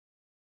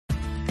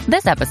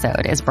This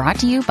episode is brought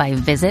to you by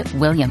Visit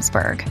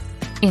Williamsburg.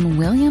 In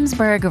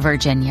Williamsburg,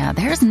 Virginia,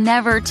 there's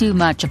never too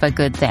much of a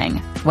good thing.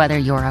 Whether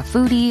you're a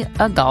foodie,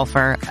 a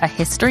golfer, a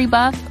history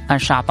buff, a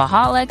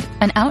shopaholic,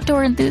 an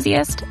outdoor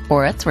enthusiast,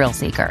 or a thrill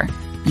seeker,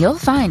 you'll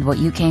find what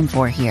you came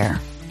for here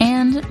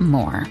and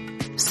more.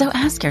 So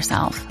ask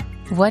yourself,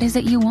 what is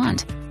it you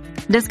want?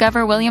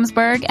 Discover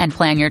Williamsburg and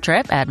plan your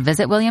trip at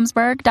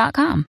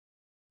visitwilliamsburg.com.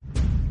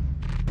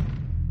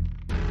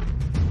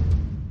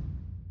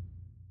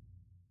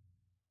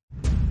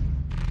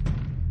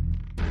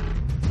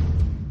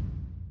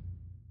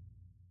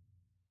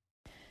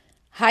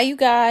 Hi, you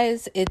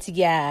guys. It's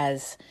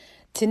Yaz.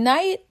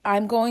 Tonight,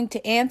 I'm going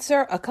to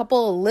answer a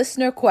couple of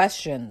listener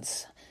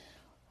questions.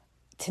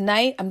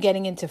 Tonight, I'm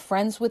getting into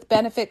friends with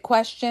benefit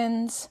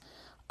questions,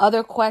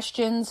 other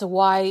questions,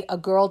 why a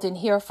girl didn't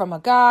hear from a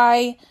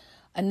guy,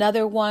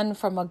 another one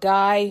from a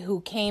guy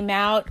who came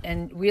out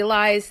and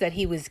realized that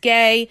he was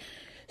gay.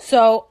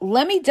 So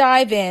let me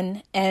dive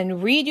in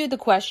and read you the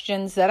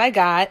questions that I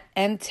got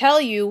and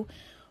tell you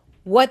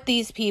what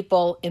these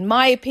people, in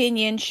my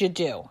opinion, should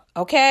do.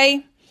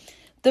 Okay?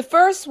 The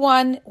first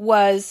one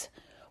was,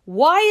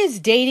 why is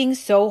dating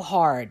so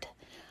hard?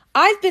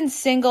 I've been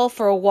single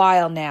for a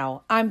while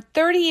now. I'm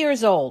 30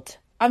 years old.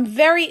 I'm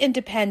very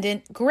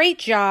independent, great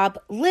job,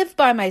 live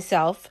by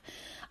myself.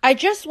 I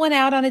just went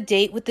out on a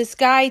date with this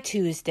guy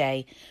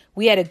Tuesday.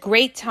 We had a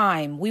great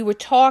time. We were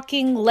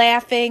talking,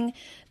 laughing.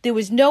 There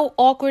was no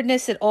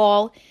awkwardness at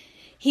all.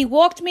 He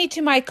walked me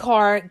to my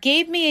car,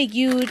 gave me a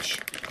huge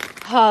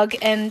hug,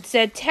 and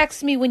said,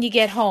 "Text me when you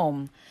get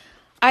home."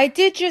 I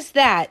did just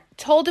that,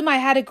 told him I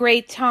had a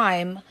great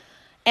time,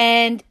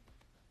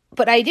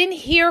 but I didn't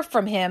hear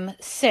from him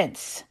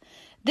since.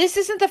 This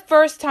isn't the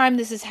first time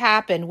this has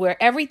happened where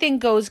everything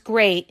goes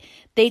great.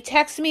 They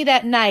text me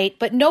that night,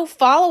 but no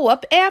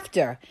follow-up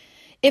after.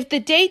 If the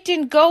date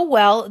didn't go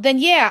well, then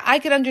yeah, I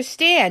could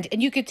understand,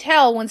 and you could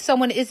tell when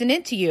someone isn't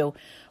into you,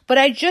 but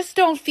I just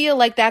don't feel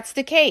like that's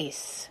the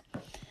case.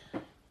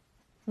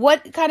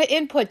 What kind of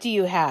input do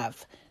you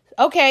have?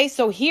 Okay,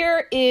 so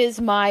here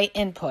is my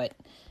input.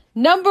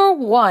 Number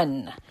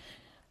one,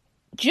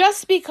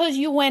 just because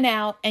you went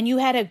out and you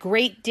had a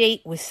great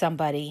date with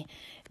somebody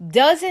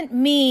doesn't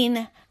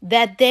mean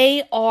that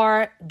they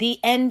are the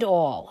end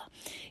all.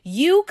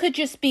 You could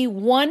just be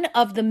one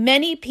of the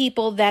many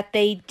people that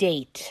they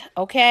date,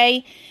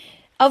 okay?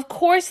 Of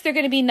course, they're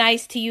going to be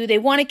nice to you. They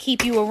want to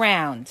keep you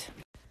around.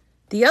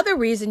 The other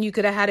reason you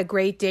could have had a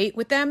great date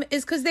with them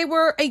is because they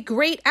were a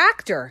great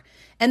actor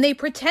and they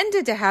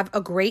pretended to have a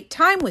great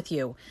time with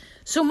you.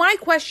 So my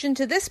question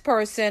to this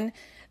person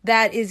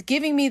that is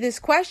giving me this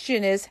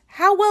question is,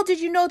 how well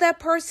did you know that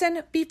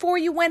person before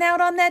you went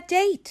out on that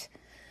date?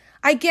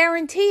 I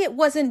guarantee it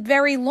wasn't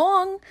very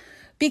long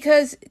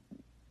because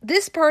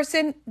this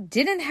person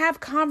didn't have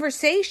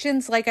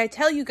conversations. Like I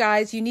tell you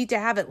guys, you need to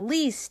have at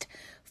least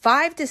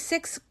 5 to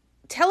 6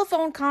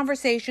 telephone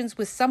conversations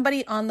with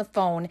somebody on the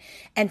phone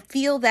and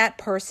feel that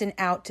person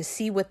out to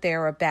see what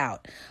they're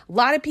about. A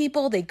lot of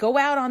people, they go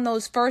out on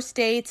those first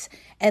dates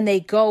and they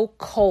go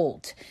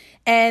cold.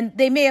 And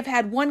they may have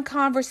had one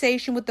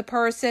conversation with the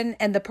person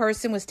and the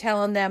person was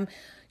telling them,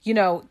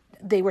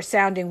 they were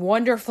sounding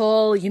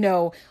wonderful,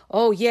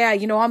 oh yeah,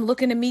 I'm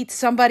looking to meet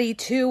somebody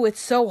too. It's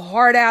so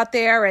hard out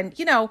there. And,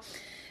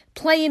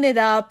 playing it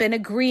up and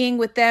agreeing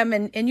with them.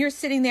 And you're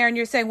sitting there and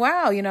you're saying,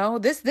 wow,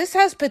 this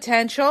has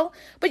potential.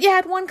 But you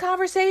had one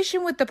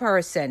conversation with the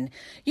person.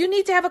 You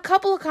need to have a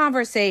couple of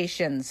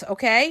conversations,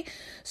 okay?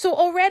 So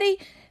already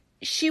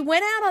she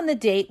went out on the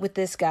date with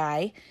this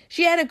guy.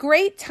 She had a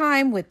great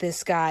time with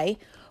this guy,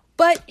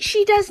 but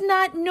she does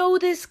not know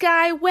this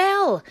guy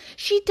well.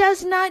 She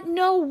does not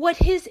know what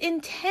his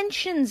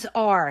intentions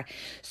are.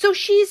 So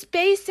she's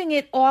basing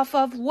it off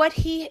of what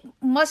he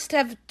must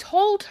have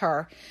told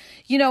her,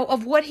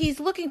 of what he's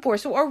looking for.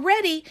 So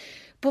already,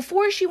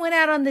 before she went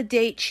out on the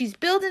date, she's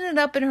building it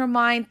up in her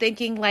mind,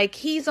 thinking like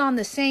he's on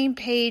the same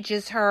page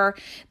as her,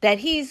 that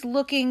he's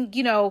looking,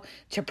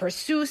 to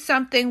pursue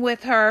something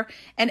with her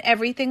and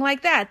everything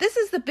like that. This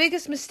is the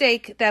biggest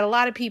mistake that a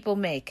lot of people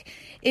make,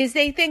 is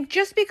they think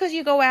just because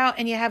you go out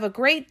and you have a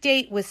great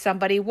date with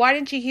somebody, why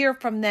didn't you hear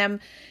from them,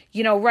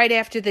 right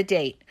after the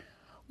date?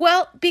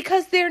 Well,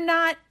 because they're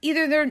not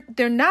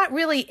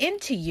really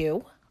into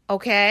you,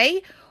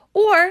 okay?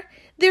 Or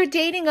they're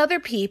dating other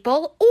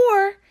people,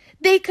 or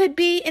they could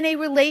be in a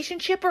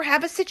relationship or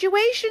have a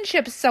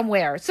situationship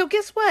somewhere. So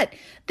guess what?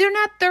 They're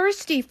not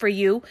thirsty for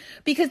you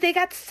because they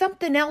got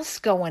something else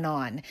going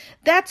on.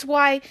 That's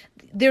why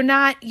they're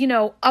not,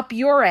 up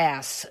your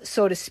ass,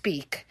 so to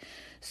speak.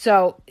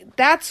 So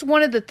that's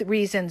one of the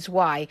reasons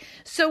why.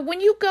 So when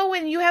you go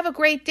in, you have a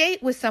great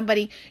date with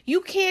somebody,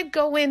 you can't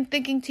go in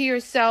thinking to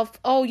yourself,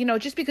 oh,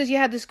 just because you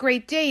had this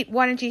great date,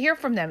 why didn't you hear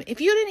from them?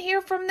 If you didn't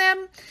hear from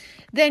them,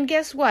 then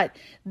guess what?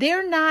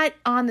 They're not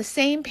on the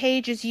same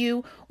page as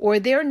you, or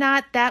they're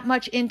not that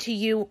much into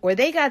you, or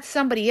they got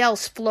somebody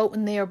else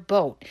floating their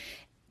boat.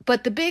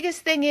 But the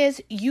biggest thing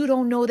is you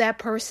don't know that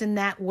person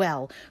that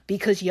well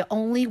because you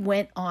only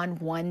went on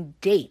one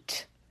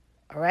date.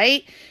 All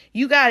right.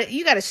 You got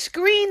to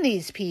screen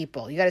these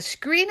people. You got to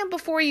screen them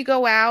before you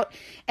go out,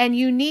 and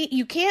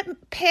you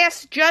can't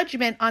pass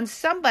judgment on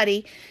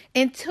somebody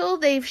until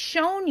they've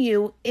shown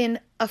you in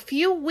a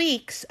few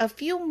weeks, a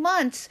few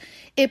months,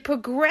 it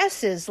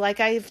progresses. Like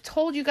I've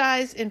told you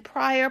guys in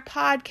prior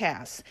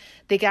podcasts,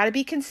 they got to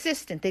be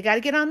consistent. They got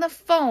to get on the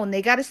phone.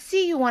 They got to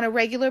see you on a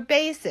regular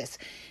basis.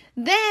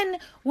 Then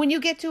when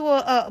you get to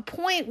a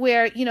point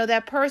where,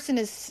 that person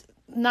is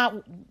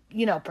not,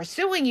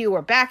 pursuing you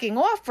or backing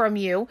off from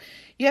you,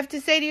 you have to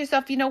say to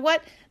yourself, you know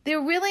what? They're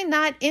really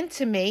not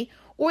into me,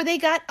 or they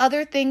got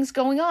other things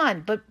going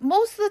on. But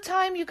most of the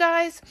time, you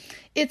guys,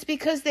 it's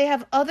because they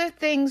have other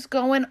things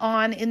going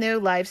on in their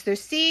lives. They're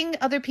seeing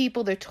other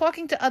people, they're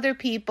talking to other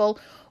people,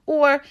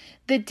 or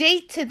the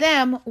date to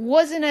them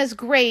wasn't as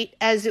great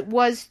as it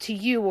was to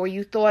you or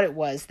you thought it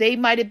was. They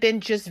might have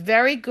been just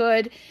very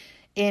good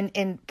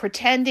in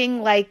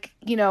pretending like,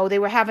 they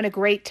were having a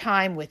great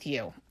time with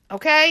you.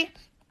 Okay?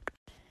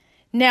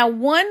 Now,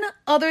 one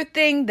other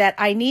thing that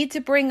I need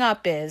to bring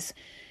up is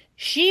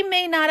she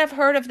may not have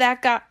heard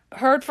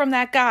from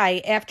that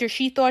guy after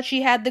she thought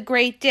she had the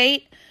great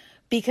date,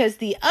 because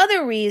the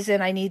other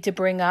reason I need to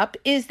bring up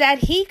is that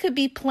he could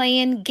be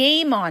playing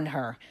game on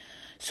her.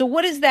 So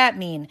what does that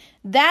mean?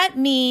 That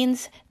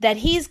means that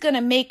he's going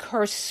to make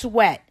her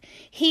sweat.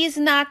 He's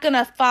not going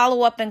to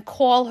follow up and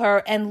call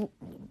her and,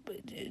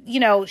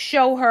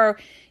 show her,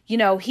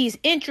 he's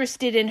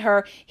interested in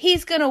her.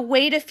 He's going to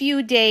wait a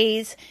few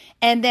days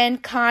and then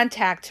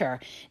contact her.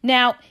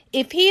 Now,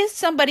 if he is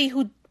somebody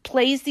who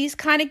plays these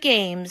kind of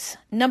games,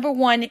 number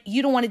one,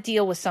 you don't want to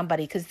deal with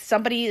somebody because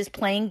somebody is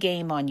playing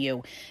game on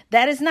you.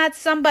 That is not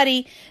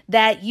somebody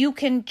that you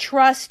can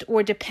trust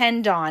or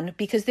depend on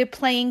because they're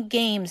playing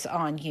games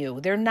on you.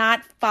 They're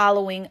not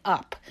following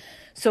up.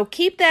 So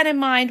keep that in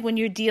mind when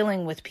you're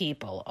dealing with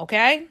people,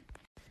 okay?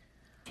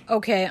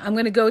 Okay, I'm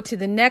going to go to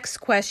the next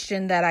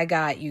question that I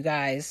got, you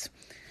guys.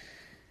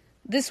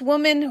 This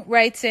woman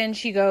writes in,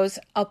 she goes,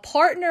 a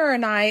partner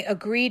and I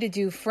agree to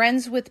do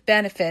friends with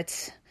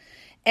benefits.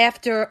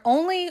 After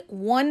only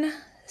one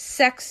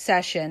sex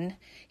session,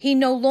 he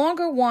no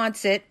longer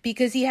wants it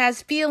because he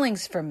has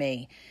feelings for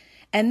me.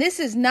 And this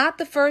is not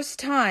the first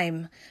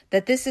time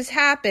that this has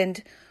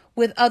happened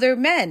with other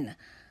men.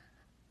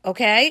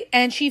 Okay?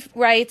 And she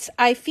writes,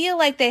 I feel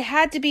like they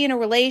had to be in a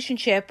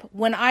relationship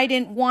when I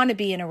didn't want to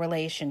be in a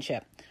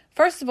relationship.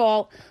 First of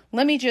all,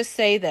 let me just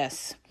say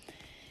this.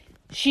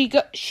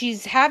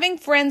 She's having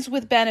friends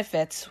with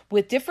benefits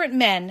with different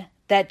men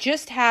that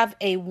just have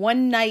a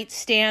one-night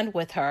stand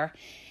with her,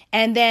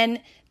 and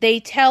then they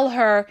tell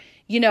her,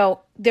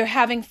 they're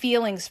having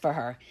feelings for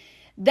her.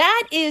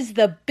 That is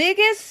the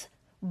biggest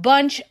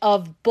bunch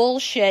of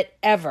bullshit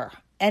ever.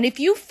 And if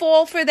you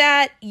fall for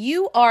that,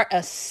 you are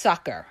a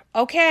sucker,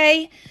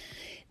 okay?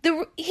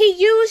 He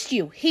used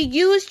you. He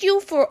used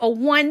you for a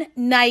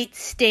one-night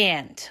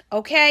stand,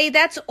 okay?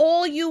 That's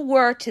all you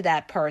were to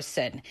that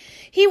person.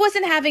 He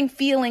wasn't having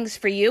feelings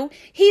for you.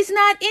 He's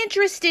not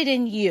interested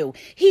in you.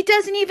 He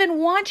doesn't even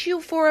want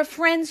you for a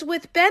friends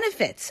with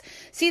benefits.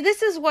 See,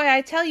 this is why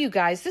I tell you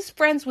guys, this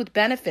friends with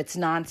benefits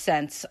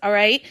nonsense, all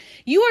right?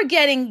 You are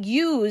getting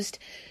used.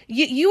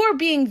 You are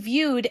being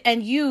viewed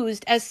and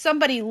used as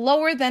somebody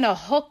lower than a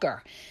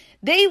hooker.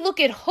 They look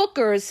at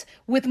hookers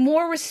with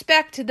more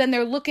respect than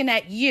they're looking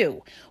at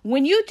you.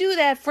 When you do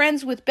that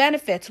friends with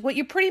benefits, what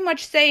you're pretty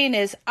much saying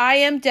is, I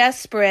am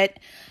desperate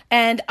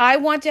and I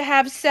want to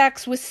have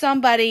sex with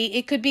somebody.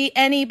 It could be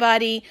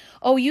anybody.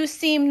 Oh, you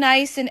seem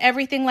nice and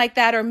everything like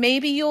that. Or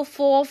maybe you'll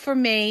fall for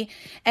me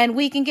and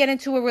we can get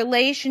into a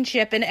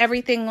relationship and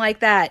everything like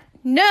that.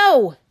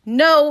 No,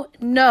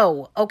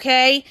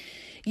 okay?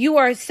 You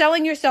are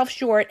selling yourself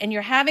short and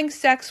you're having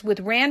sex with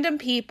random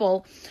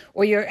people,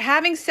 or you're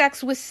having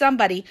sex with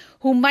somebody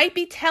who might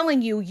be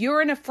telling you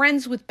you're in a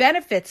friends with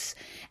benefits.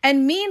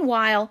 And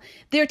meanwhile,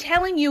 they're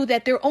telling you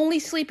that they're only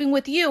sleeping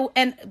with you.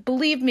 And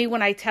believe me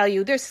when I tell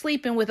you, they're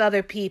sleeping with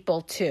other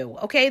people too.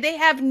 Okay. They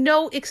have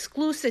no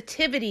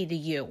exclusivity to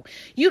you.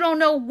 You don't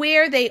know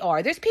where they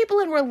are. There's people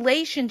in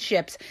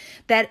relationships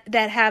that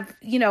have,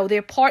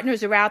 their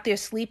partners are out there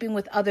sleeping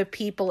with other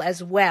people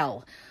as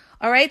well.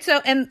 All right. So,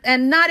 and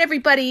not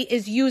everybody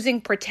is using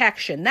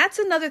protection. That's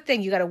another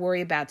thing you got to worry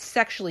about.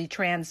 Sexually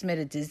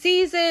transmitted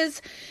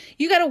diseases.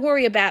 You got to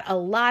worry about a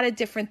lot of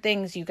different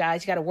things, you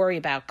guys. You got to worry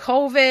about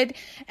COVID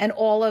and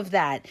all of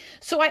that.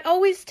 So I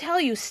always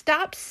tell you,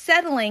 stop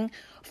settling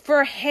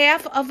for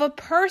half of a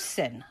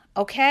person.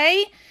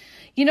 Okay.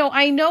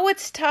 I know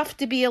it's tough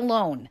to be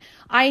alone.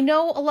 I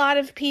know a lot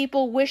of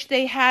people wish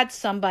they had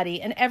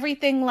somebody and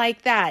everything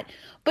like that.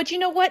 But you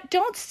know what?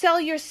 Don't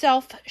sell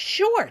yourself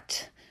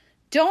short.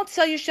 Don't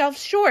sell yourself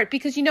short,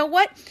 because you know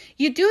what?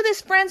 You do this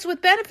friends with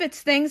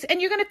benefits things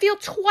and you're going to feel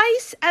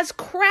twice as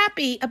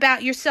crappy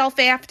about yourself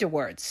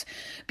afterwards,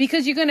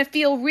 because you're going to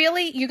feel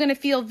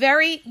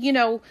very,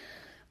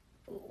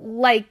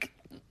 like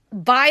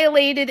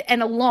violated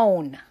and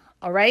alone.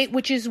 all right?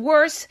 Which is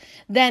worse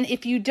than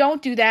if you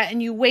don't do that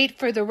and you wait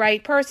for the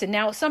right person.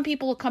 Now, some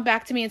people will come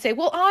back to me and say,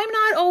 well, I'm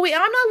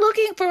not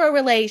looking for a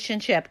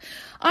relationship.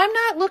 I'm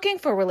not looking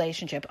for a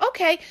relationship.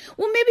 Okay,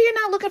 well, maybe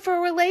you're not looking for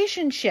a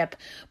relationship,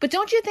 but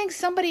don't you think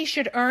somebody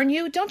should earn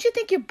you? Don't you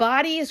think your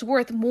body is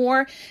worth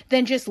more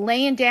than just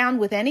laying down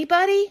with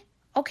anybody?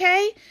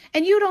 Okay?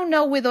 And you don't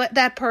know where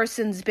that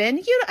person's been.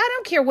 I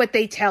don't care what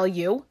they tell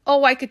you.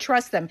 Oh, I could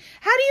trust them.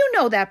 How do you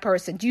know that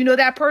person? Do you know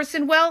that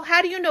person well?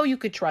 How do you know you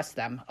could trust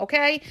them?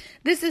 Okay?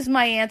 This is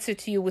my answer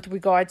to you with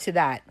regard to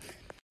that.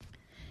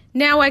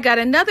 Now I got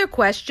another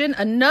question,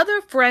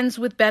 another friends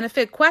with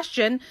benefit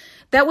question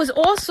that was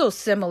also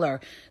similar.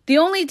 The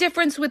only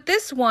difference with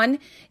this one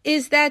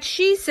is that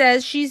she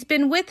says she's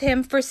been with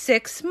him for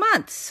 6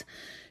 months.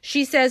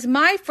 She says,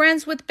 my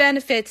friends with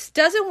benefits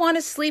doesn't want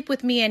to sleep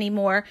with me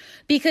anymore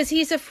because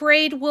he's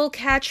afraid we'll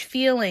catch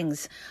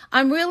feelings.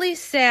 I'm really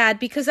sad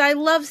because I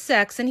love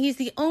sex and he's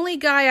the only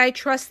guy I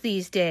trust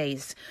these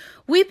days.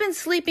 We've been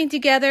sleeping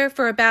together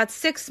for about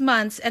 6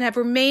 months and have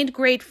remained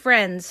great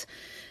friends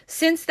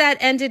since that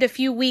ended a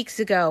few weeks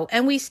ago,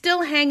 and we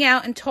still hang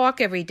out and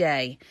talk every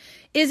day.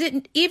 Is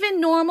it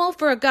even normal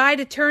for a guy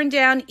to turn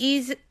down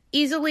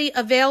easily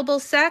available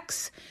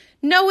sex?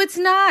 No, it's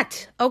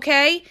not,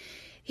 okay?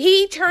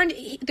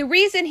 The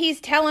reason he's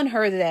telling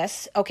her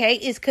this, okay,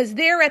 is because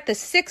they're at the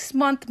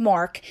 6-month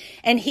mark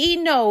and he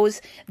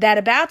knows that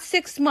about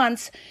 6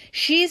 months,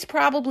 she's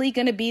probably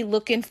going to be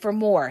looking for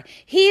more.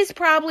 He's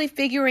probably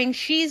figuring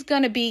she's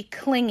going to be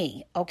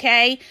clingy,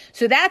 okay?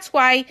 So that's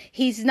why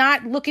he's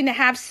not looking to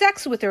have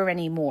sex with her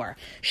anymore.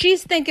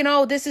 She's thinking,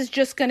 oh, this is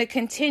just going to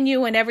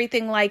continue and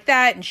everything like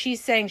that. And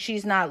she's saying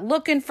she's not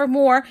looking for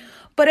more.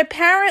 But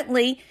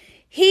apparently,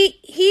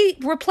 he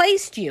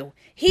replaced you.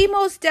 He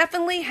most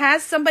definitely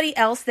has somebody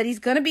else that he's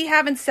going to be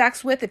having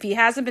sex with if he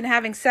hasn't been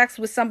having sex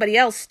with somebody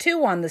else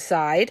too on the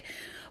side.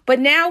 But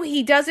now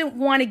he doesn't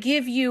want to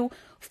give you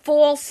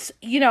false,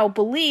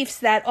 beliefs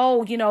that,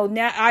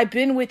 now I've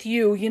been with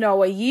you,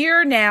 a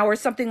year now or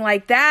something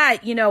like that,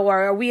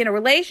 or are we in a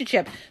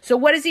relationship? So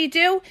what does he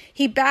do?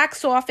 He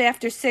backs off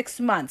after 6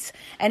 months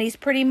and he's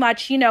pretty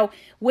much,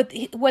 what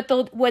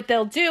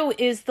they'll do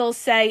is they'll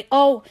say,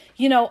 oh,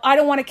 I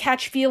don't want to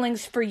catch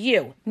feelings for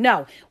you.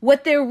 No,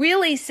 what they're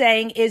really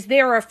saying is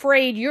they're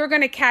afraid you're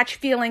going to catch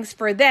feelings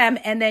for them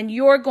and then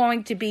you're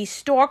going to be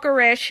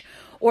stalkerish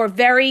or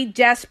very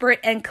desperate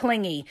and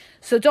clingy.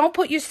 So don't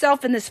put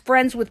yourself in this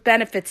friends with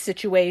benefits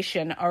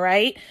situation, all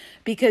right?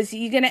 Because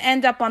you're going to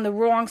end up on the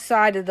wrong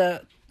side of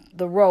the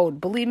road.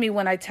 Believe me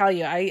when I tell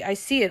you, I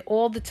see it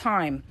all the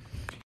time.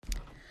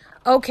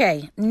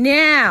 Okay,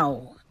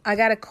 now I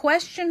got a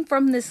question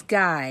from this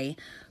guy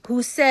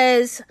who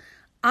says,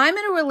 I'm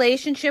in a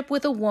relationship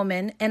with a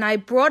woman and I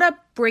brought up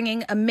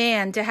bringing a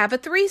man to have a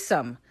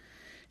threesome.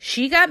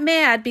 She got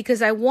mad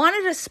because I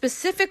wanted a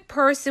specific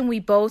person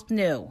we both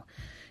knew.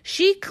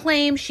 She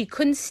claimed she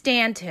couldn't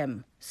stand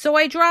him, so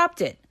I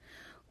dropped it.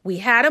 We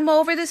had him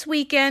over this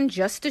weekend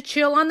just to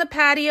chill on the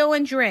patio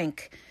and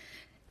drink.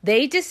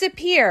 They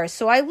disappear,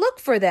 so I look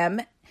for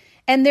them,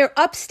 and they're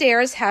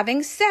upstairs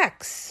having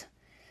sex.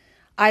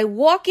 I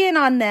walk in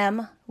on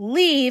them,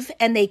 leave,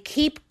 and they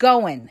keep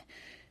going.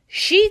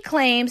 She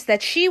claims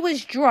that she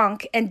was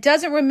drunk and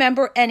doesn't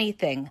remember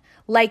anything,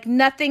 like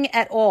nothing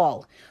at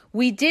all.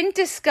 We didn't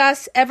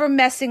discuss ever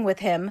messing with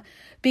him,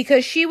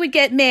 because she would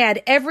get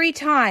mad every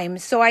time,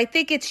 so I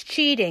think it's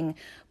cheating,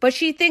 but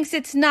she thinks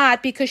it's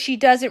not because she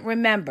doesn't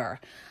remember.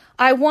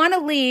 I want to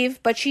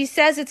leave, but she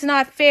says it's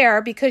not fair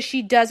because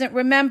she doesn't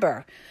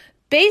remember.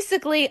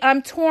 Basically,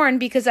 I'm torn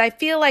because I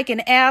feel like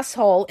an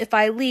asshole if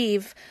I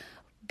leave,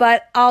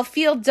 but I'll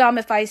feel dumb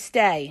if I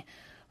stay.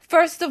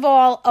 First of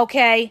all,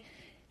 okay,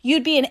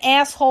 you'd be an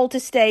asshole to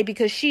stay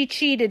because she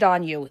cheated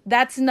on you.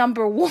 That's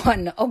number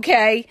one,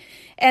 okay?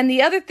 And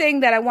the other thing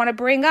that I want to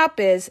bring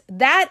up is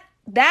that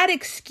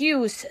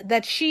excuse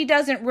that she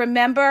doesn't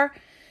remember,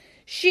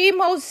 she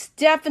most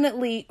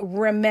definitely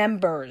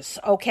remembers,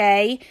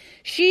 okay?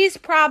 She's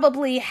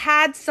probably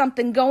had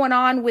something going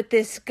on with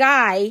this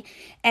guy,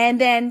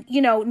 and then,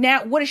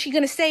 now what is she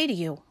going to say to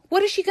you?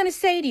 What is she going to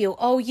say to you?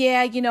 Oh,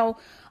 yeah,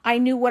 I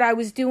knew what I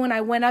was doing.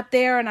 I went up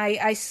there and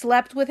I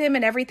slept with him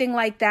and everything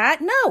like that.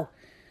 No,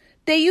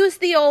 they use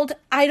the old,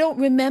 I don't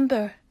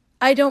remember.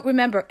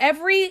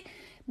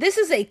 This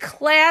is a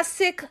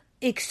classic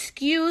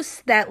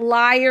excuse that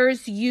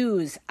liars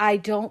use. I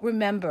don't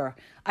remember.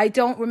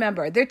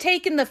 They're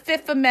taking the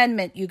Fifth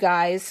Amendment, you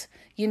guys,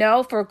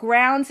 for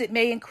grounds it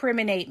may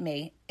incriminate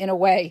me in a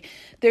way.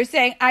 They're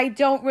saying, I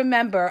don't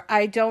remember.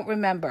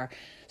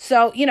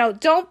 So,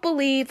 don't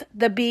believe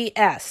the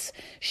BS.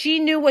 She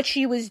knew what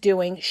she was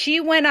doing.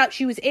 She went up.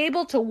 She was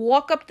able to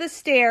walk up the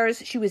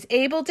stairs. She was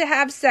able to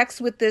have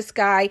sex with this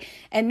guy.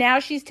 And now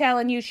she's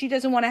telling you she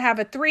doesn't want to have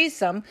a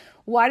threesome.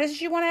 Why does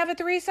she want to have a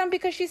threesome?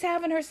 Because she's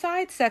having her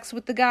side sex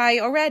with the guy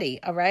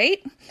already. All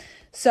right.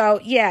 So,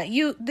 yeah,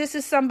 this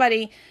is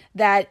somebody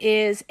that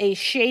is a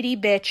shady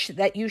bitch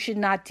that you should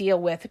not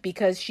deal with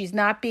because she's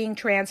not being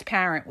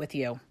transparent with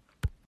you.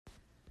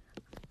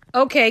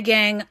 Okay,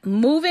 gang,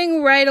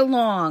 moving right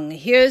along.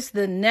 Here's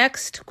the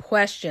next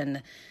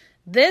question.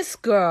 This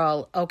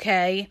girl,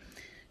 okay,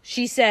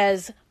 she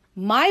says,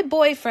 my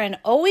boyfriend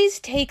always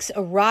takes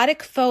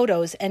erotic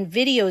photos and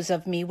videos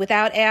of me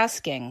without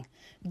asking.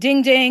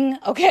 Ding, ding.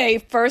 Okay,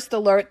 first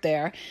alert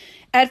there.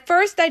 At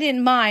first, I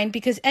didn't mind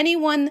because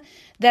anyone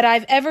that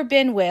I've ever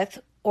been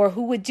with or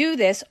who would do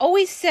this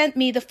always sent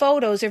me the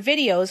photos or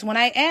videos when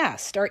I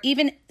asked, or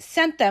even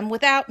sent them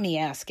without me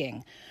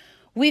asking.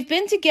 We've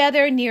been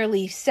together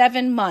nearly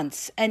 7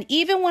 months, and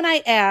even when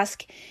I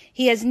ask,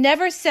 he has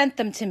never sent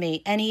them to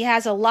me, and he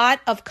has a lot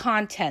of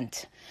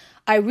content.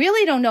 I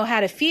really don't know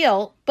how to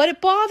feel, but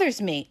it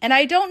bothers me, and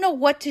I don't know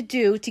what to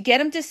do to get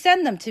him to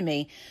send them to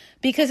me,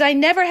 because I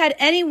never had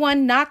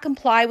anyone not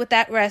comply with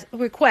that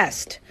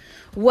request.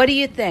 What do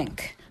you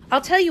think?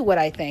 I'll tell you what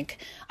I think.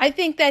 I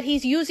think that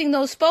he's using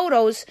those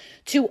photos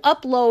to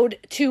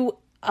upload to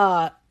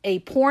a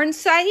porn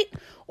site,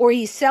 or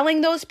he's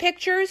selling those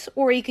pictures,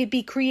 or he could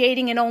be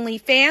creating an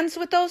OnlyFans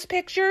with those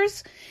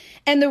pictures.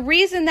 And the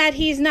reason that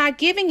he's not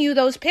giving you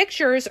those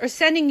pictures or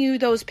sending you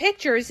those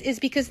pictures is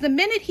because the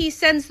minute he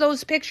sends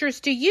those pictures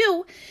to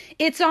you,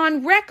 it's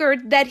on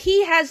record that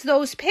he has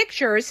those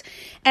pictures,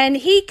 and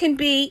he can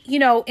be,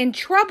 in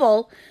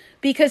trouble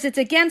because it's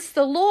against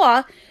the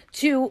law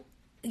to,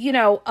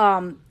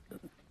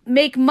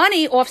 make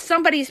money off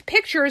somebody's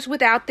pictures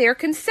without their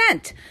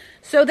consent.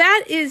 So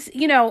that is,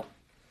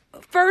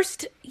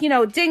 first,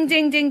 ding,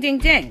 ding, ding, ding,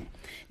 ding.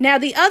 Now,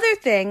 the other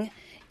thing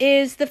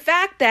is the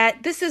fact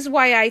that this is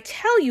why I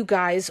tell you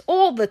guys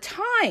all the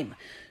time,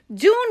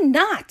 do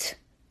not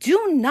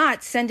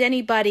send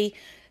anybody,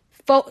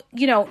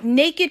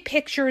 naked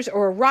pictures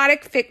or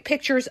erotic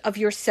pictures of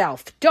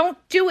yourself. Don't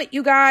do it,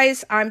 you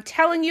guys. I'm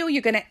telling you,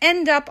 you're going to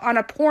end up on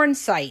a porn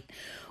site.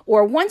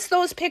 Or once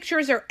those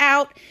pictures are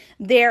out,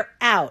 they're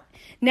out.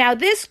 Now,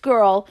 this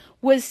girl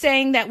was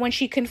saying that when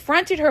she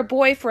confronted her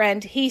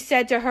boyfriend, he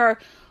said to her,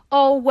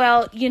 oh,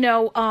 well,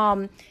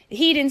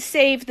 he didn't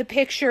save the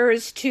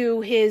pictures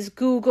to his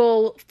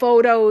Google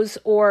Photos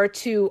or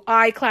to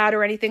iCloud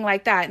or anything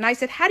like that. And I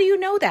said, how do you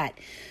know that?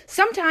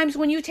 Sometimes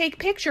when you take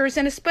pictures,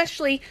 and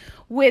especially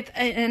with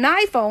an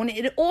iPhone,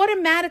 it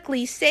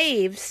automatically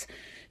saves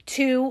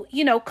to,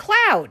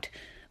 cloud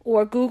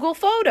or Google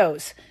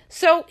Photos.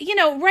 So,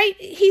 right,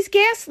 he's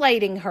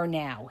gaslighting her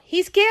now.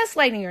 He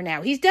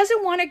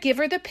doesn't want to give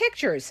her the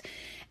pictures.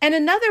 And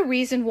another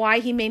reason why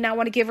he may not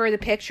want to give her the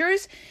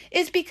pictures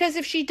is because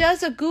if she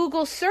does a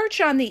Google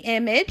search on the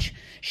image,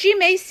 she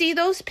may see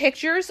those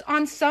pictures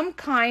on some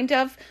kind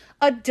of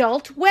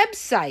adult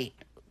website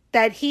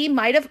that he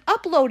might have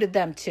uploaded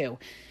them to.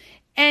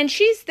 And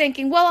she's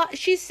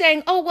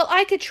saying, oh, well,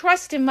 I could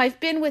trust him. I've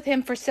been with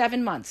him for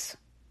 7 months.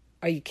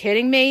 Are you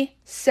kidding me?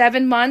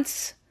 7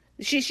 months?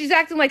 She's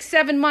acting like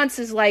 7 months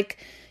is like,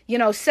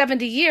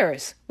 70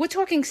 years. We're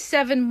talking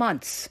 7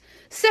 months.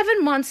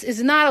 7 months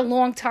is not a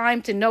long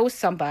time to know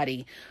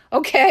somebody,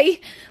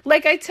 okay?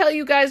 Like I tell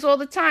you guys all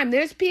the time,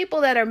 there's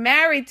people that are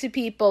married to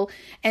people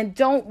and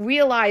don't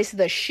realize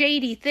the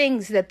shady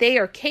things that they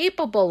are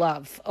capable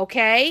of,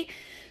 okay?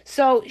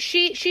 So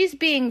she's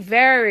being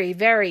very,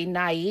 very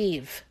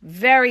naive,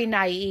 very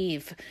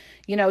naive.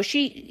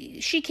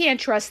 She can't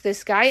trust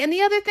this guy. And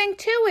the other thing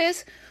too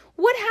is,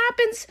 what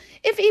happens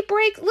if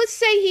let's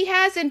say he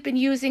hasn't been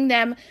using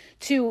them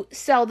to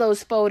sell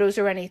those photos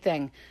or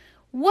anything.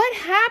 What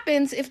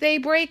happens if they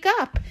break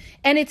up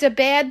and it's a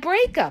bad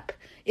breakup?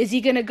 Is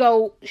he going to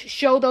go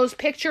show those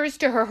pictures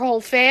to her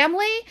whole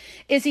family?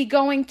 Is he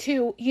going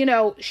to,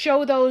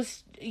 show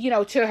those,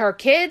 to her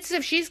kids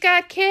if she's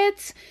got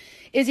kids?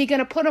 Is he going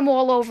to put them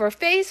all over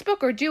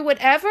Facebook or do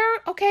whatever?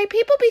 Okay,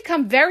 people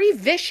become very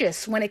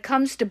vicious when it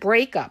comes to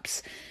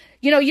breakups.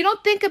 You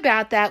don't think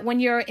about that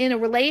when you're in a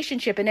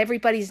relationship and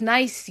everybody's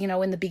nice,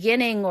 in the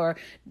beginning or,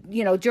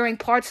 during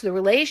parts of the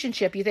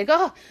relationship. You think,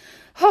 oh,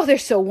 they're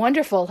so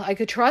wonderful. I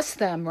could trust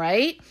them,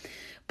 right?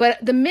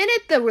 But the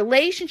minute the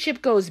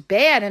relationship goes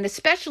bad, and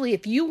especially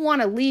if you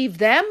want to leave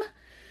them,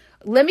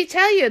 let me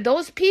tell you,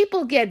 those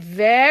people get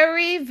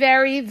very,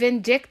 very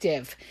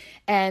vindictive.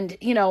 And,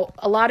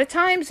 a lot of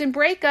times in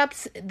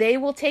breakups, they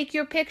will take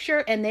your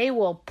picture and they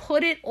will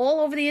put it all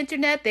over the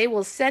internet. They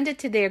will send it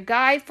to their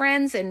guy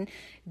friends and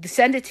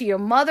send it to your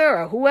mother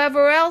or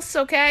whoever else,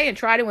 okay, and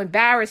try to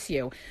embarrass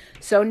you.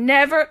 So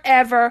never,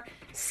 ever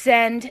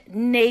send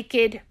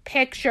naked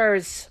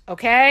pictures,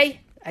 okay?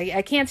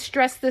 I can't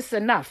stress this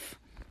enough.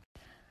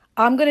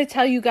 I'm going to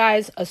tell you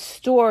guys a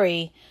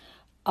story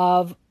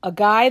of a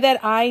guy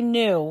that I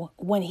knew.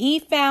 When he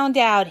found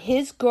out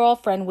his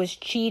girlfriend was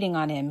cheating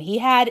on him, he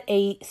had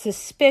a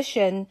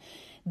suspicion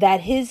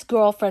that his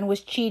girlfriend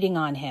was cheating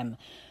on him.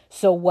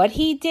 So what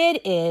he did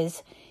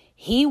is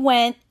he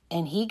went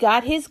and he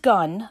got his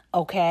gun,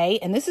 okay?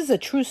 And this is a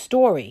true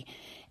story.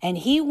 And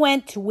he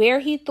went to where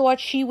he thought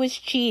she was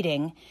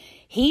cheating.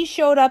 He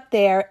showed up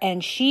there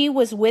and she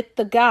was with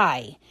the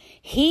guy.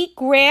 He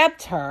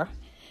grabbed her.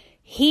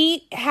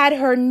 He had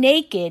her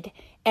naked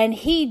and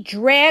he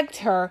dragged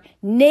her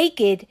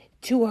naked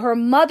to her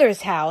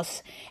mother's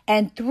house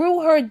and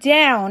threw her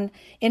down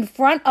in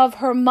front of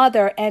her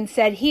mother and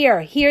said,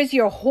 here's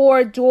your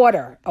whore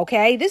daughter,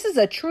 okay? This is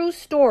a true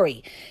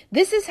story.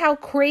 This is how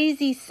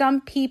crazy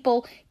some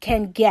people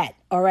can get,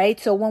 all right?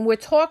 So when we're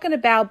talking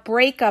about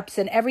breakups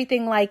and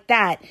everything like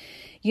that,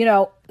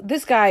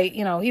 this guy,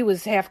 he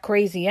was half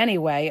crazy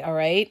anyway, all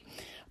right?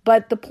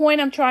 But the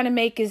point I'm trying to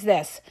make is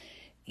this.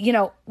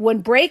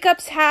 When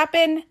breakups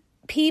happen,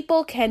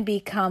 people can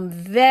become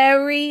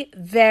very,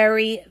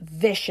 very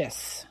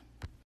vicious.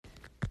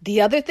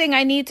 The other thing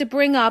I need to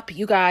bring up,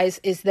 you guys,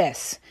 is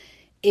this.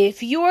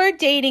 If you're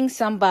dating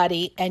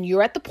somebody and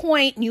you're at the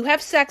point and you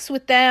have sex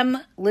with them,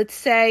 let's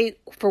say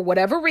for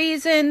whatever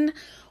reason,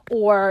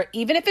 or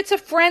even if it's a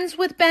friends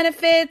with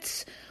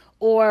benefits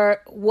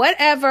or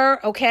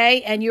whatever,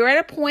 okay, and you're at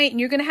a point and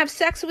you're going to have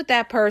sex with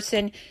that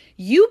person,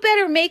 you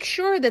better make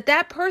sure that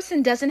that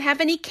person doesn't have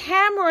any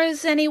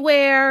cameras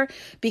anywhere,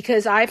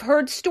 because I've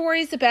heard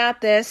stories about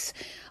this.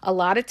 A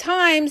lot of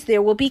times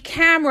there will be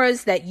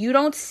cameras that you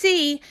don't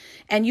see,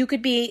 and you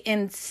could be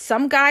in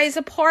some guy's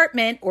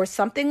apartment or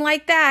something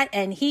like that,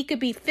 and he could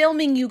be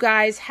filming you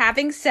guys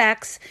having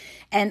sex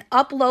and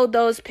upload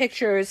those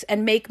pictures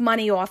and make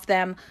money off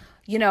them,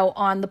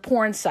 on the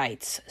porn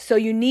sites. So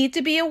you need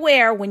to be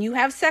aware when you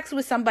have sex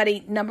with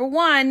somebody, number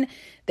one,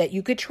 that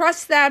you could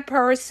trust that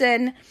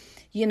person,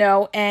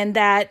 and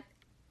that,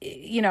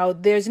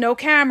 there's no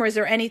cameras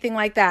or anything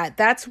like that.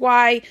 That's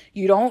why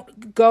you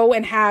don't go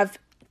and have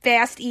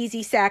fast,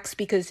 easy sex,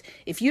 because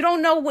if you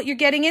don't know what you're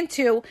getting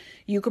into,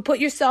 you could put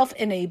yourself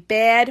in a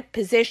bad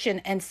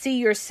position and see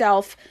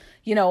yourself,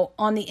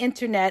 on the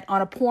internet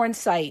on a porn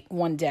site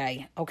one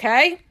day.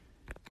 Okay?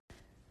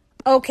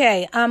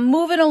 Okay, I'm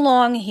moving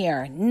along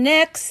here.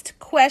 Next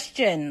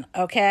question,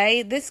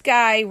 okay? This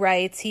guy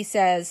writes, he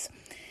says,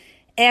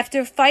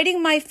 after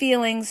fighting my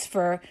feelings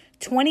for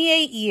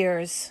 28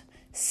 years,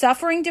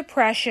 suffering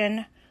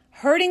depression,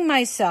 hurting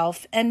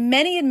myself, and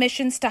many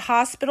admissions to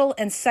hospital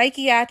and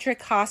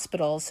psychiatric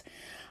hospitals,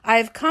 I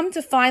have come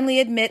to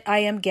finally admit I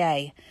am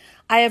gay.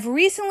 I have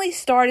recently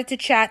started to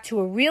chat to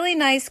a really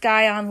nice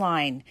guy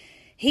online.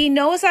 He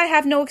knows I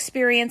have no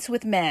experience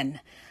with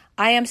men.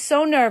 I am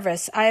so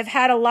nervous. I have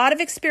had a lot of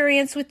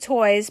experience with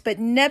toys, but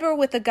never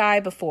with a guy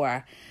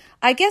before.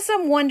 I guess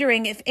I'm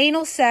wondering if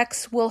anal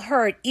sex will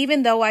hurt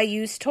even though I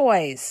use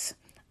toys.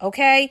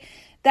 Okay?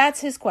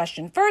 That's his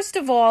question. First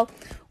of all,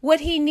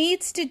 what he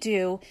needs to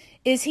do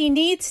is he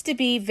needs to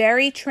be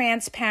very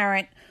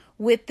transparent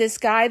with this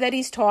guy that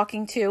he's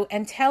talking to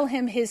and tell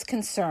him his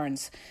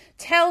concerns.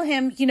 Tell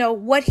him,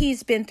 what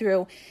he's been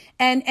through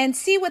and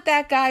see what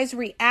that guy's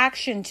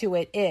reaction to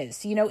it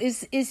is.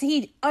 Is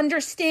he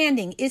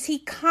understanding? Is he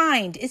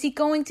kind? Is he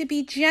going to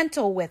be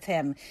gentle with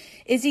him?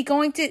 Is he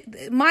going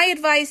to... My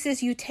advice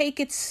is you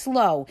take it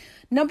slow.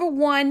 Number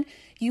one,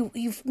 you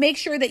make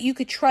sure that you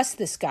could trust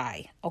this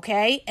guy,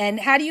 okay? And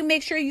how do you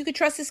make sure you could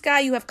trust this guy?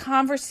 You have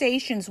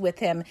conversations with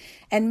him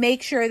and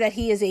make sure that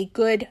he is a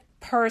good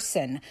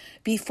person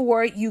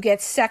before you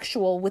get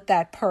sexual with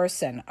that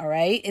person, all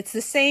right? It's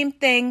the same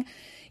thing,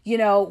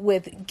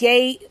 with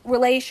gay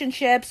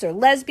relationships or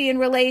lesbian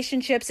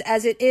relationships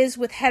as it is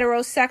with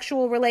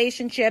heterosexual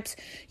relationships.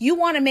 You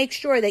want to make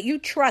sure that you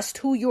trust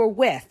who you're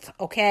with,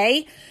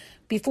 okay,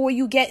 before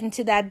you get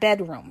into that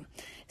bedroom.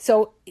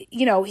 So,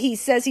 he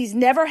says he's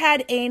never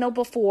had anal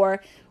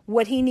before.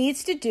 What he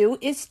needs to do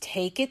is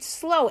take it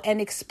slow and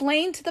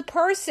explain to the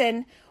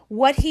person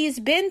what he's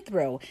been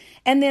through.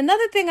 And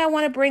another thing I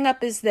want to bring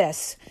up is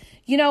this.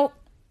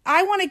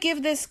 I want to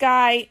give this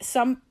guy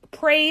some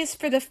praise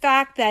for the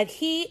fact that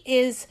he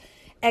is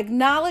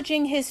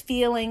acknowledging his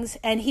feelings,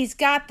 and he's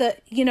got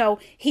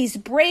he's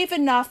brave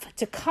enough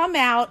to come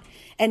out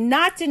and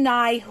not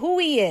deny who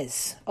he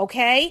is,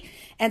 okay?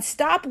 And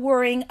stop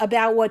worrying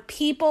about what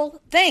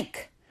people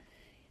think.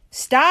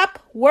 Stop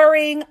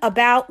worrying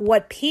about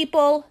what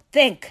people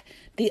think.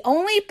 The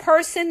only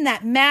person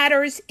that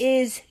matters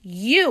is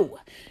you.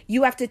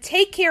 You have to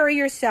take care of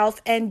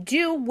yourself and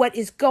do what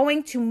is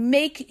going to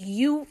make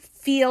you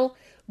feel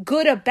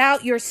good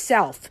about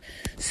yourself.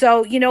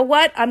 So, you know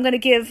what? I'm going to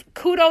give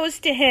kudos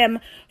to him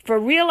for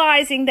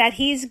realizing that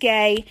he's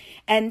gay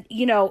and,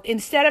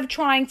 instead of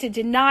trying to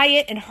deny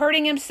it and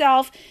hurting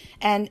himself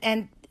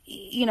and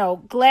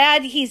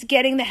glad he's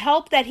getting the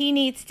help that he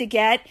needs to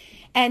get.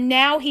 And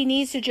now he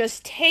needs to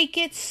just take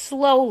it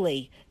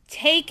slowly.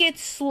 Take it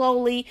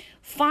slowly.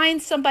 Find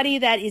somebody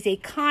that is a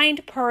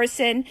kind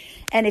person.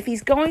 And if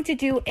he's going to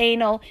do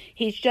anal,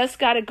 he's just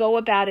got to go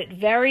about it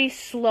very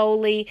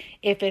slowly.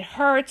 If it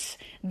hurts,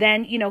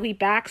 then, he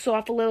backs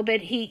off a little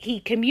bit.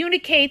 He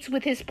communicates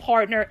with his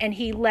partner and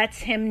he lets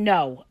him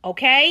know.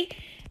 Okay?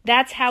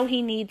 That's how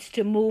he needs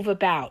to move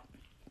about.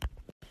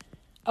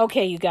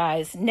 Okay, you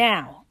guys.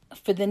 Now,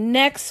 for the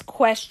next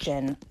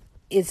question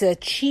is a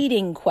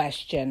cheating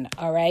question,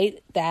 all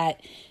right? That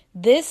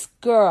this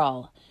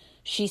girl,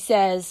 she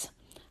says,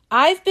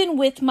 I've been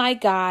with my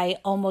guy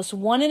almost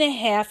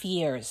 1.5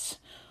 years.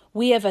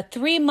 We have a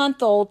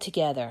 3-month-old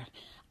together.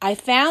 I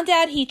found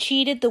out he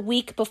cheated the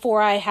week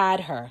before I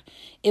had her.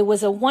 It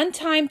was a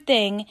one-time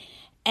thing,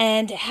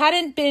 and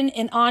hadn't been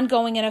an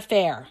ongoing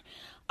affair.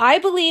 I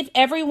believe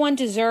everyone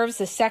deserves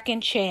a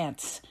second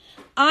chance.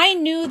 I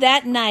knew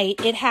that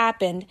night it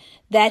happened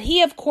that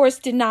he, of course,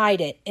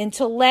 denied it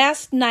until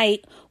last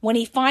night when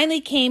he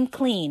finally came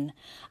clean.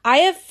 I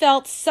have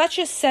felt such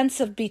a sense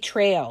of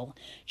betrayal.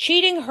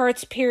 Cheating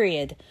hurts,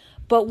 period.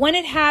 But when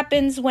it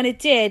happens, when it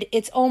did,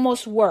 it's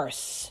almost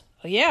worse.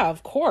 Yeah,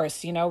 of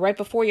course, right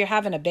before you're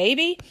having a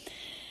baby.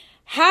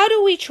 How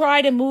do we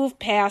try to move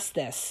past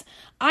this?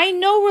 I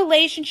know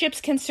relationships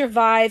can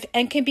survive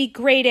and can be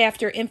great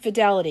after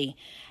infidelity.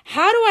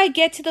 How do I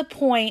get to the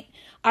point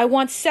I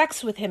want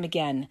sex with him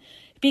again?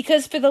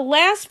 Because for the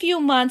last few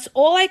months,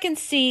 all I can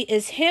see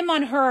is him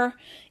on her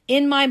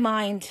in my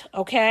mind,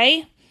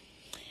 okay?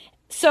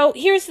 So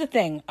here's the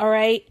thing, all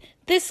right?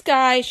 This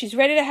guy, she's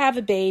ready to have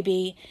a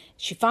baby.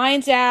 She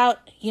finds out,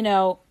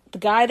 the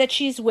guy that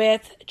she's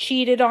with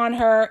cheated on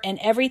her and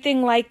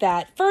everything like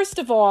that. First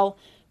of all,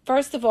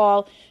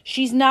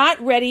 she's not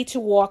ready to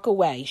walk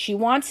away. She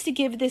wants to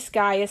give this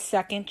guy a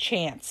second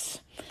chance.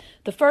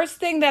 The first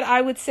thing that I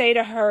would say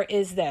to her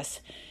is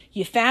this.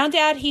 You found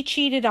out he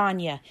cheated on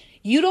you.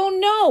 You don't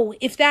know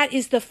if that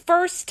is the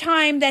first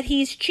time that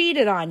he's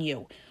cheated on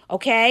you,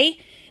 okay?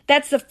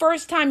 That's the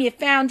first time you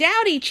found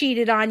out he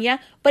cheated on you,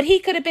 but he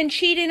could have been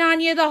cheating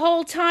on you the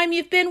whole time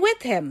you've been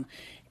with him.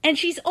 And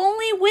she's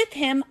only with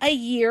him a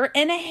year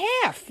and a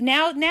half.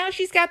 Now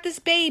she's got this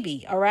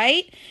baby, all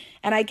right?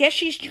 And I guess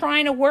she's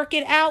trying to work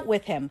it out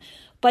with him.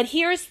 But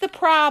here's the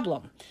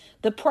problem.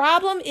 The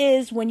problem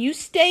is when you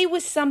stay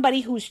with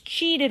somebody who's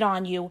cheated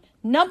on you,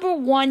 number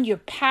one, your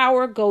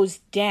power goes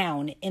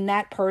down in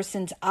that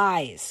person's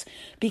eyes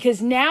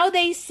because now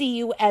they see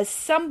you as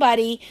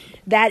somebody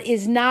that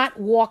is not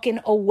walking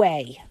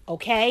away,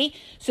 okay?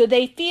 So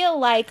they feel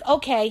like,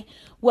 okay,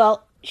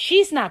 well,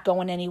 she's not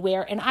going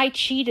anywhere, and I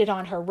cheated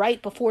on her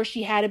right before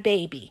she had a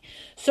baby.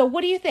 So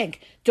what do you think?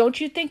 Don't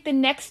you think the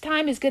next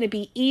time is going to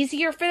be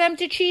easier for them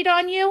to cheat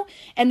on you?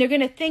 And they're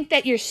going to think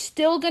that you're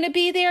still going to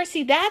be there?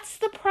 See, that's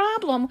the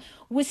problem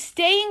with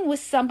staying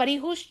with somebody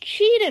who's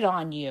cheated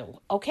on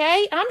you,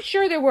 okay? I'm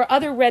sure there were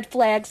other red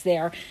flags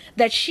there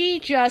that she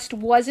just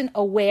wasn't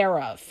aware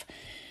of.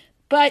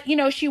 But,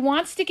 she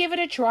wants to give it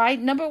a try.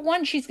 Number one,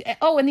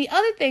 and the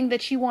other thing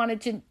that she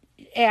wanted to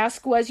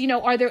ask was,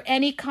 are there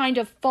any kind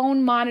of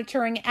phone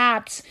monitoring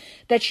apps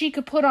that she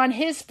could put on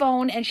his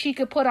phone and she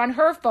could put on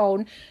her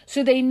phone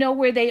so they know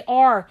where they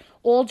are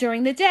all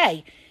during the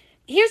day?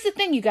 Here's the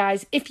thing, you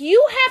guys. If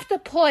you have to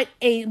put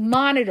a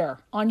monitor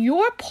on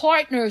your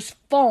partner's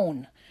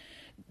phone,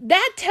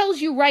 that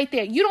tells you right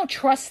there, you don't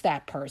trust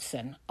that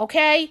person,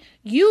 okay?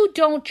 You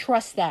don't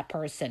trust that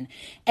person.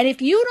 And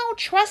if you don't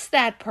trust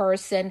that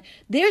person,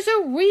 there's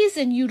a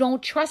reason you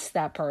don't trust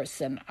that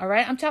person, all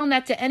right? I'm telling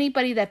that to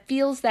anybody that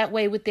feels that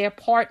way with their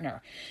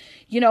partner.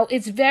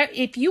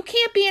 If you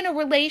can't be in a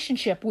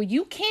relationship where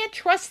you can't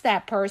trust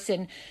that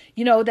person,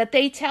 that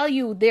they tell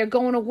you they're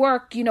going to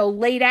work,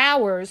 late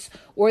hours,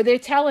 or they're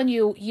telling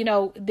you,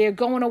 they're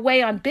going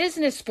away on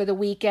business for the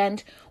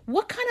weekend,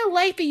 what kind of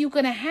life are you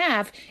going to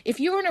have if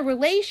you're in a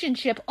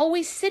relationship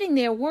always sitting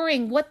there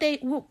worrying what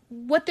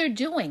they're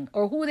doing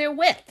or who they're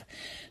with?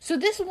 So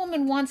this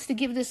woman wants to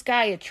give this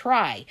guy a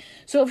try.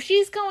 So if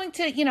she's going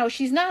to,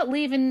 she's not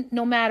leaving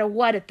no matter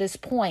what at this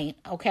point,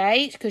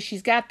 okay? Because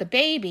she's got the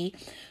baby.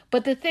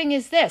 But the thing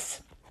is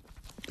this.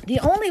 The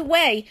only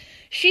way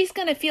she's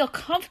going to feel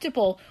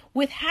comfortable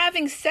with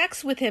having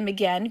sex with him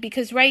again,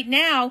 because right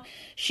now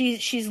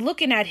she's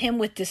looking at him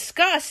with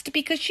disgust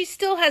because she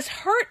still has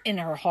hurt in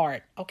her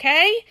heart,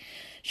 okay?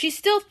 She's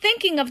still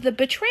thinking of the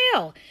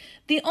betrayal.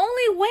 The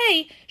only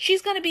way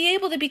she's going to be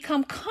able to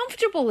become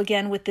comfortable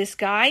again with this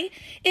guy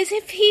is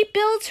if he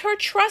builds her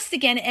trust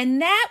again,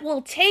 and that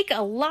will take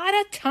a lot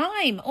of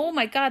time. Oh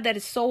my God, that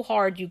is so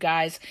hard, you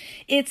guys.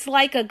 It's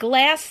like a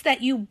glass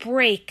that you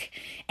break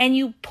and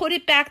you put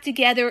it back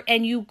together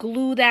and you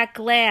glue that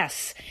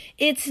glass.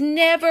 It's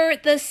never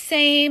the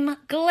same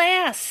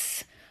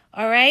glass,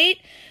 all right?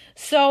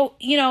 So,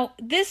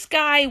 this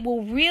guy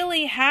will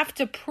really have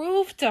to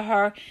prove to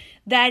her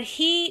that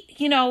he's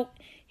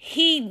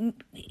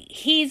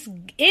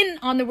in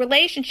on the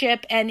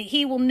relationship and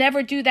he will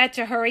never do that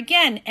to her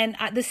again. And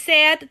the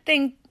sad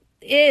thing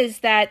is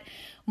that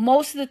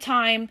most of the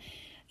time,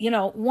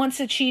 once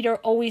a cheater,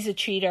 always a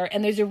cheater.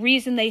 And there's a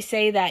reason they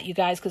say that, you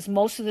guys, because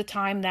most of the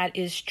time that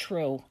is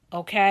true.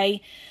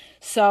 Okay.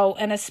 So,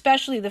 and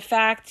especially the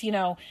fact,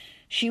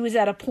 she was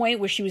at a point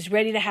where she was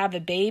ready to have a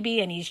baby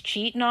and he's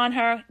cheating on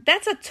her.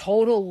 That's a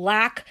total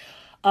lack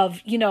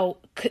of,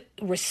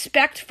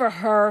 respect for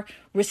her,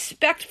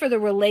 respect for the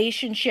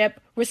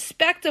relationship,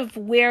 respect of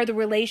where the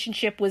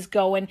relationship was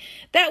going.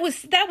 That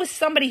was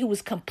somebody who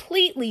was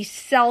completely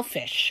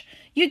selfish.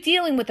 You're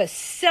dealing with a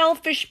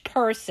selfish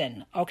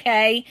person,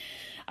 okay?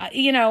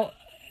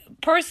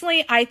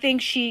 Personally, I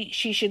think she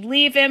should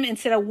leave him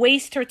instead of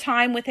waste her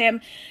time with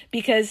him,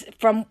 because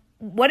from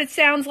what it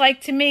sounds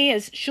like to me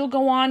is she'll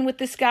go on with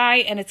this guy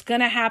and it's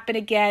going to happen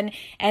again.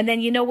 And then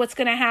you know what's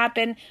going to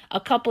happen? A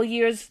couple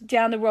years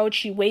down the road,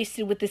 she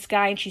wasted with this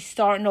guy and she's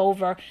starting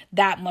over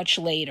that much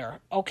later.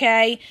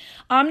 Okay?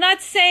 I'm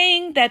not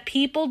saying that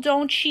people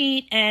don't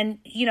cheat and,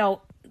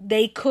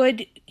 they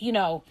could,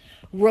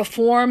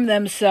 reform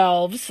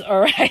themselves.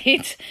 All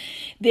right?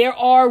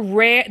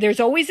 There's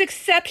always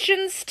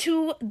exceptions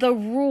to the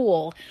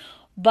rule.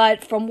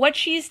 But from what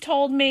she's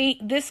told me,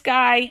 this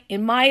guy,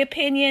 in my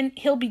opinion,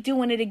 he'll be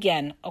doing it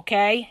again,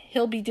 okay?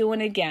 He'll be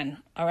doing it again,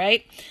 all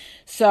right?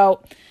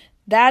 So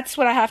that's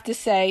what I have to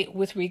say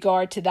with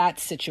regard to that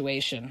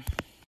situation.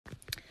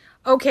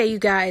 Okay, you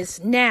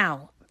guys,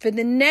 now for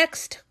the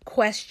next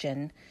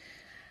question,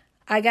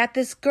 I got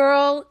this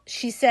girl.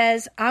 She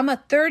says, I'm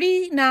a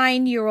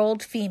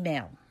 39-year-old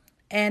female,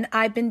 and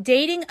I've been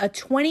dating a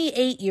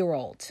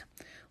 28-year-old.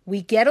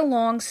 We get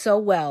along so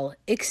well,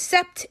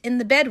 except in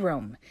the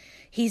bedroom.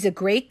 He's a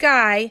great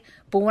guy,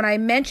 but when I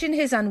mention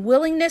his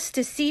unwillingness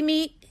to see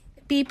me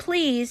be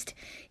pleased,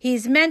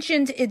 he's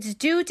mentioned it's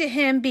due to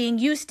him being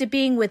used to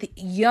being with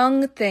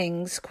young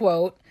things,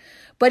 quote,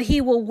 but he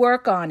will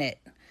work on it.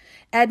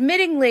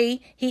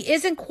 Admittingly, he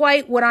isn't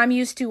quite what I'm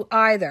used to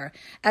either,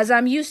 as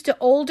I'm used to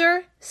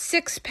older,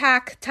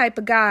 six-pack type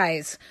of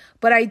guys,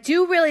 but I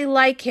do really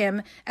like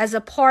him as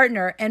a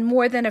partner and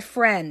more than a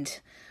friend.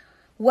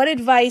 What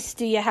advice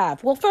do you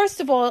have? Well, first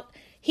of all,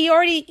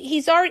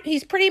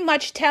 he's pretty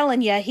much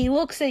telling you he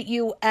looks at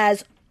you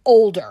as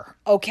older,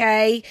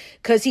 okay?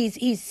 Because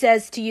he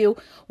says to you,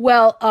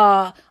 well,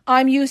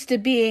 I'm used to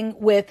being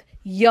with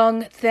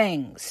young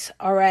things,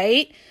 all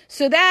right?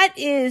 So that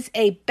is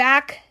a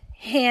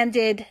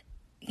backhanded,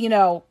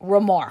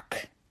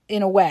 remark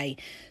in a way.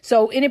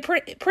 So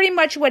pretty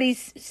much what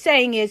he's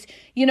saying is,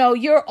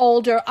 you're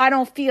older. I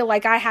don't feel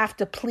like I have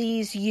to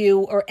please you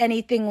or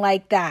anything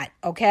like that,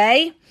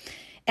 okay?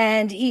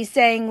 And he's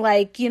saying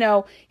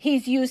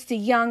he's used to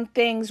young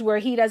things where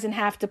he doesn't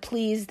have to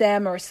please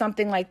them or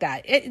something like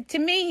that. To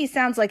me, he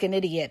sounds like an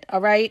idiot.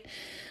 All right.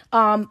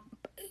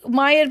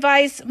 My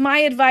advice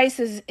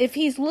is if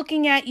he's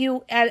looking at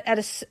you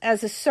as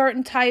a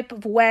certain type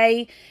of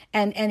way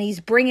and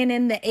he's bringing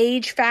in the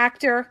age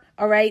factor,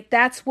 all right,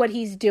 that's what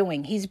he's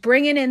doing. He's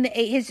bringing in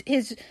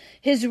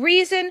his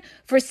reason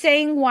for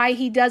saying why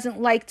he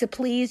doesn't like to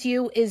please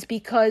you is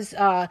because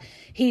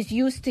he's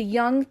used to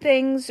young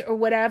things or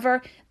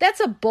whatever. That's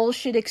a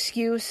bullshit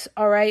excuse,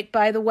 all right,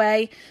 by the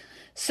way.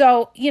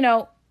 So,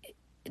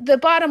 the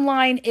bottom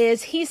line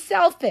is he's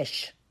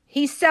selfish.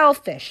 He's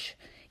selfish.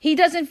 He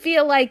doesn't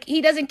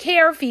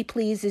care if he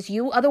pleases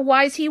you.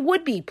 Otherwise, he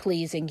would be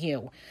pleasing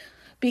you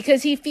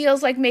because he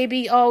feels like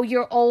maybe,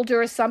 you're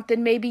older or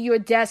something. Maybe you're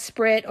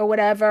desperate or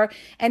whatever.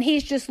 And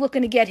he's just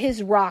looking to get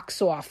his rocks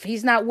off.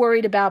 He's not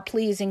worried about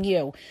pleasing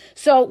you.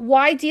 So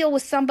why deal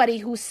with somebody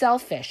who's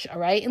selfish, all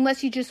right?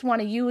 Unless you just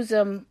want to use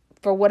them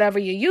for whatever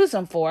you use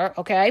them for,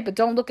 okay? But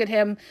don't look at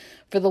him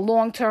for the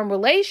long-term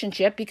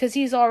relationship because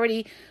he's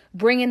already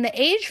bringing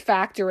the age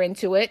factor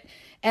into it.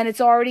 And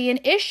it's already an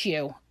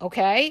issue,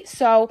 okay?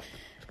 So,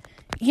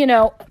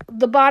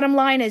 the bottom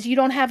line is you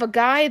don't have a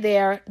guy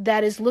there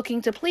that is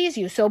looking to please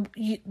you. So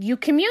you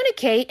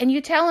communicate and you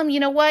tell him,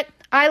 you know what?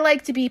 I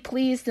like to be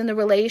pleased in the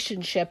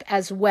relationship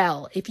as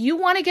well. If you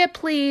want to get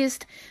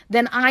pleased,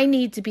 then I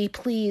need to be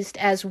pleased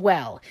as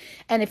well.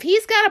 And if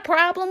he's got a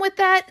problem with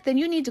that, then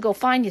you need to go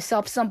find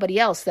yourself somebody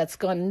else that's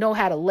going to know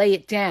how to lay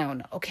it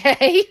down,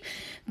 okay?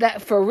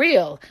 That for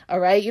real, all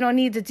right? You don't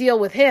need to deal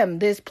with him.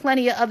 There's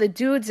plenty of other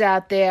dudes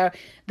out there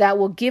that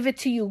will give it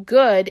to you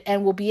good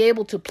and will be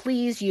able to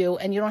please you,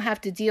 and you don't have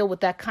to deal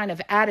with that kind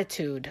of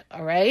attitude,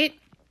 all right?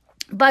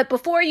 But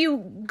before you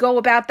go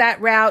about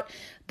that route,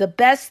 the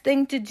best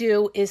thing to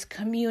do is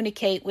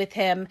communicate with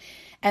him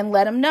and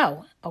let him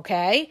know,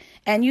 okay?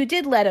 And you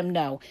did let him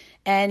know.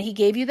 And he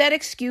gave you that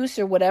excuse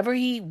or whatever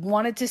he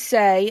wanted to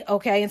say,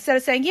 okay? Instead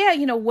of saying, yeah,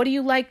 what do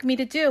you like me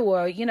to do?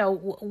 Or,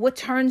 what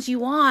turns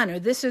you on or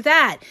this or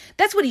that?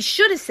 That's what he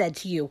should have said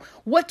to you.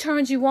 What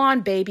turns you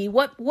on, baby?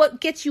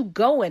 What gets you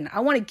going? I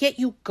want to get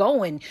you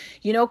going,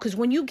 because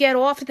when you get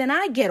off, then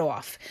I get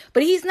off.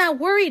 But he's not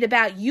worried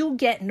about you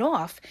getting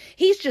off.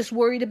 He's just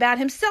worried about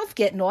himself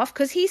getting off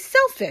because he's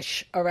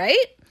selfish, all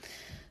right?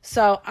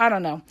 So, I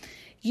don't know.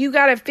 You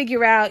got to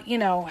figure out,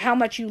 how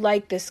much you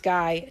like this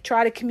guy.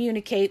 Try to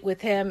communicate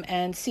with him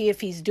and see if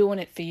he's doing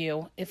it for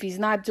you. If he's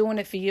not doing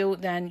it for you,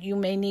 then you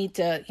may need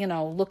to,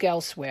 look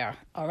elsewhere.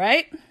 All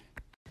right?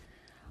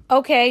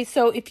 Okay,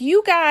 so if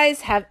you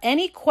guys have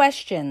any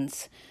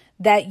questions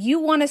that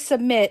you want to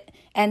submit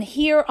and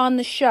hear on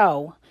the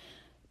show,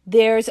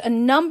 there's a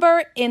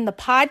number in the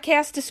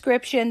podcast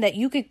description that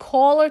you could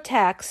call or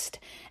text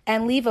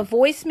and leave a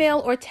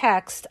voicemail or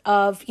text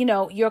of,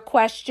 your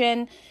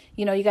question.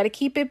 You got to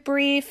keep it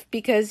brief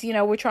because,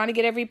 we're trying to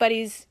get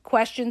everybody's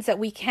questions that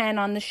we can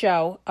on the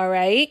show. All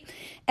right.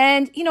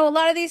 And, a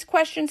lot of these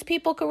questions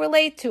people can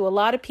relate to. A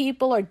lot of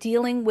people are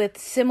dealing with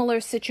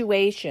similar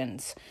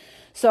situations.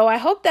 So I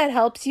hope that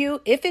helps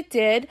you. If it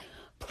did,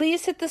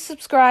 please hit the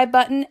subscribe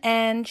button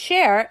and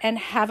share and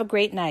have a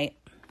great night.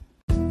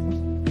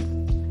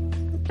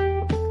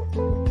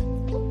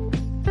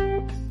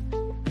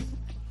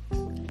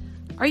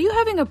 Are you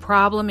having a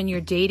problem in your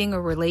dating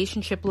or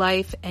relationship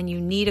life and you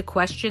need a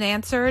question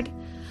answered?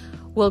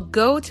 Well,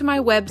 go to my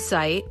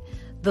website.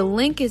 The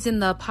link is in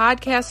the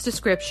podcast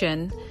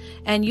description,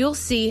 and you'll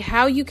see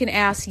how you can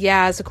ask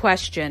Yaz a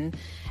question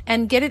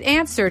and get it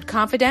answered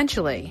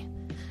confidentially.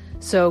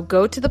 So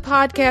go to the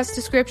podcast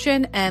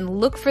description and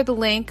look for the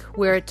link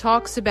where it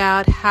talks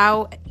about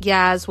how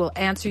Yaz will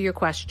answer your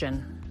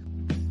question.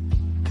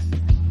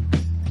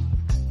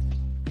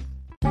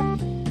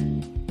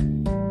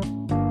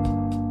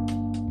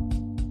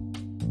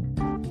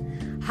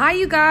 Hi,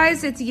 you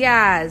guys, it's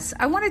Yaz.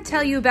 I want to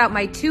tell you about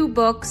my 2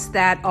 books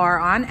that are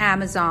on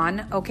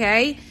Amazon,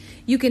 okay?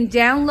 You can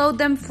download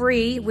them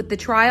free with the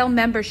trial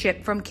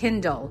membership from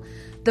Kindle.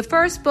 The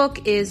first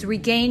book is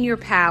Regain Your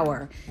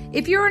Power.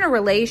 If you're in a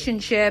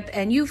relationship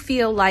and you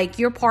feel like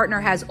your partner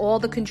has all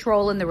the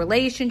control in the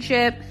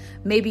relationship,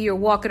 maybe you're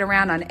walking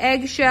around on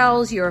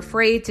eggshells, you're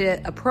afraid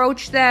to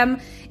approach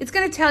them, it's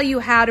going to tell you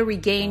how to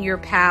regain your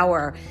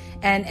power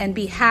and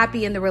be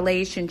happy in the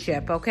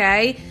relationship,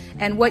 okay?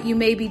 And what you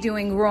may be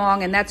doing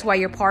wrong, and that's why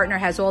your partner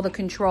has all the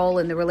control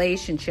in the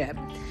relationship.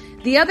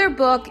 The other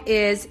book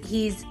is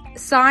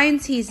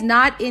Signs He's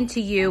Not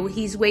Into You,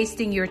 He's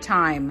Wasting Your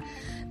Time.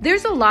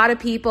 There's a lot of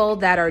people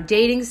that are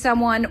dating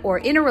someone or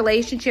in a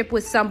relationship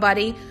with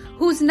somebody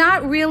who's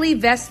not really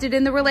vested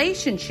in the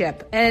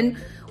relationship. And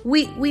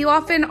we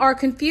often are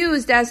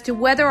confused as to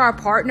whether our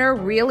partner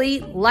really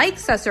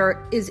likes us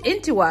or is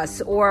into us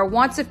or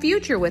wants a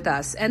future with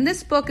us. And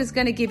this book is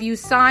going to give you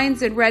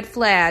signs and red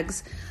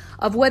flags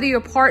of whether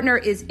your partner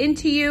is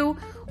into you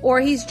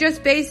or he's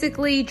just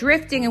basically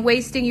drifting and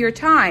wasting your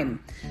time.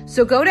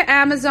 So go to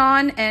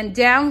Amazon and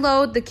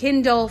download the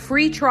Kindle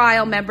free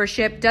trial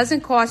membership.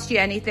 Doesn't cost you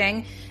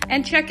anything.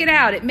 And check it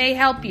out. It may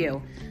help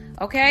you.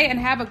 Okay? And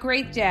have a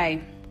great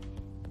day.